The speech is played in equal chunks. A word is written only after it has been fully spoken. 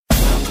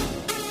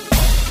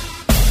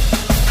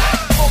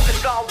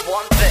focus on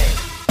one thing.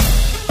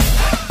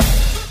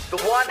 The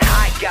one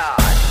high God.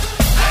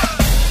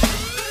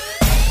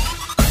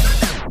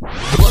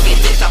 Look at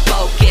this, I'm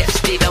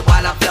focused. Even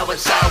while I'm flowing,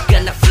 so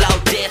gonna flow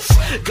this.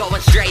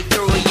 Going straight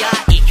through ya,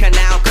 each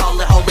canal, call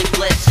it holy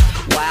bliss.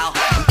 Wow,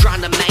 I'm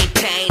trying to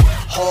maintain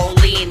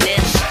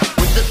holiness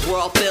with this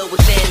world filled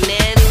with sin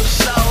in.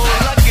 So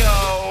let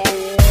go.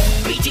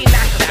 BT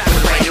Master,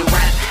 ready to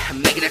rap.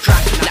 Making a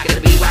track, not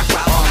gonna be rap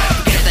wow.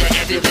 Get the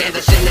active and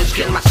the sentence,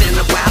 kill my sin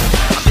wow.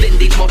 I'm spitting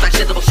these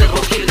multi-syllable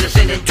syllables, keeping the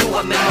sin into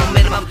a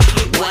minimum.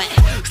 What?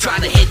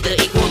 Trying to hit the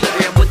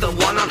equilibrium with the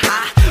one on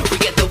high. We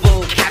get the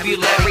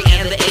vocabulary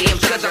and the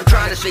idioms, cause I'm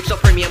trying to speak so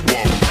premium.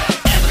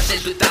 Ever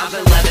since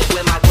 2011,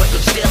 when my voice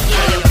was still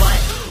alien, but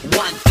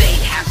one thing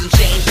hasn't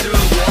changed through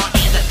war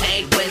and the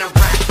pain when I'm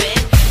rapping.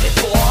 It's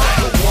for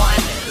the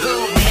one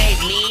who made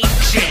me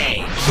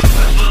change.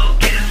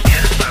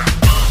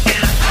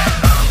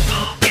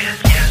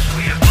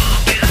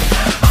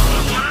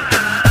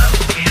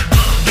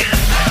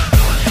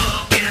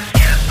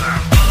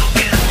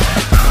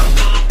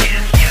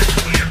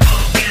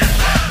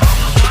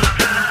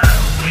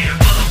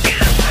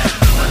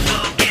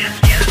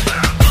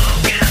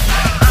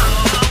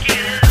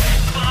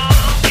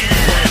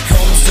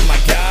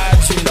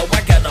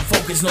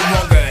 No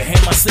longer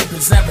hand my sleeping,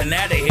 snapping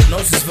out of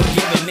hypnosis.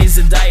 Forgiving is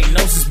a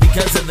diagnosis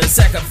because of the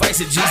sacrifice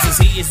of Jesus.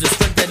 He is the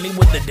strength that me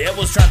with the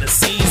devil's trying to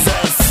seize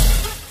us,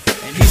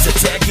 and he's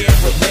attacking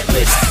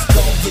relentless,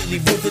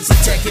 completely ruthless,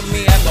 attacking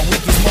me at my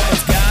weakest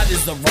moments. God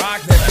is the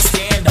rock that I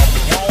stand on,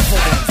 beyond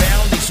for the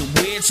foundation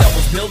which I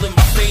was building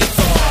my faith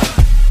on.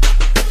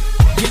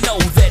 You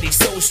know that he's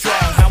so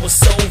strong, I was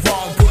so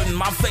wrong, putting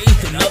my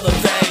faith in other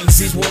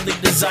things. These worldly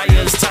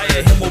desires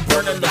tire him, will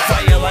burn in the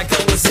fire like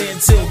I was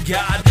until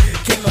God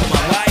came in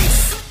my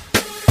life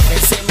and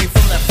saved me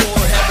from that floor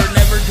ever,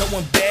 never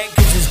going back,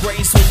 cause his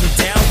grace holds me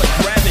down like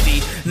gravity.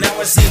 Now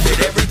I see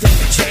that everything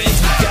can change,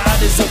 but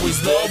God is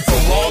always love for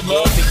all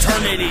of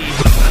eternity.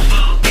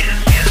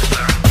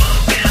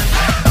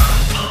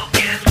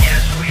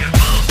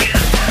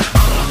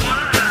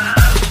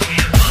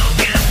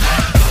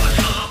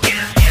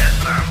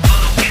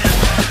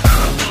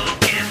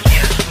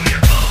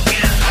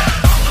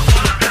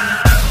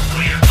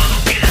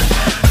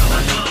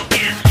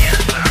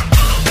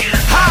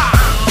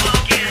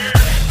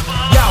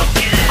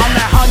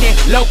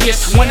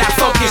 Locust, when I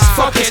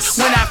focus,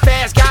 when I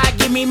fast, God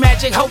give me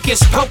magic,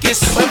 hocus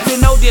pocus. If you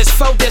know this,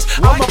 focus,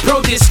 I'm a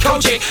pro this,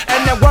 coach it,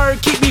 and the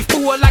word keep me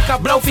full like a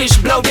blowfish,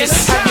 blow this.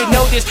 Have you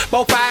noticed,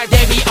 both eyes,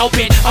 they be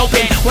open,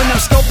 when I'm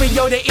scoping,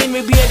 yo, the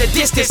enemy be at a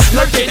distance,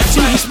 lurking,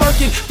 see he's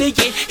smirking,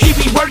 thinking, he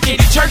be working,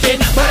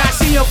 jerking, but I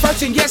see him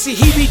first and yes, he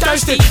be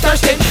thirsty,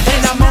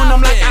 and I'm on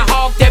him like a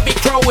hawk that be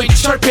crowing,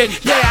 chirping,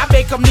 yeah, I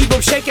make him leave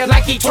him shaking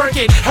like he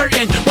twerking,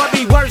 hurting, what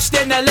be worse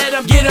than to let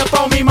him get up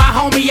on me, my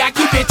homie, I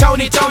keep it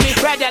Tony,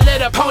 ride that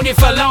little pony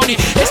for lonely.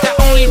 It's the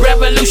only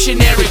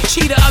revolutionary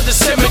cheetah of the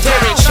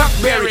cemetery, Chuck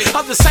Berry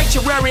of the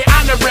sanctuary,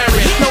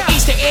 honorary. No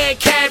Easter egg,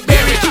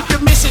 Cadbury. Keep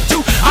your mission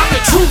too. I'm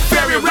the true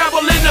fairy,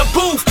 rebel in the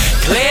booth.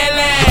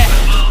 Clearly.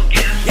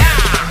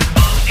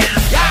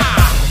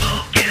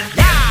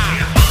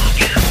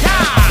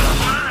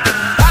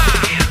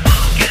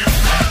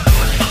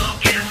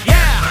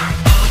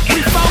 We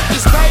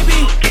focus, baby.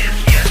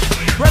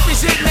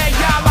 Representing that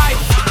y'all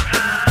life.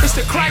 It's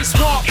the Christ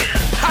walk.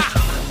 Ha!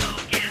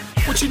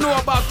 What you know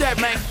about that,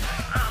 man?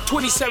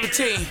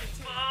 2017.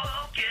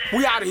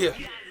 We out of here.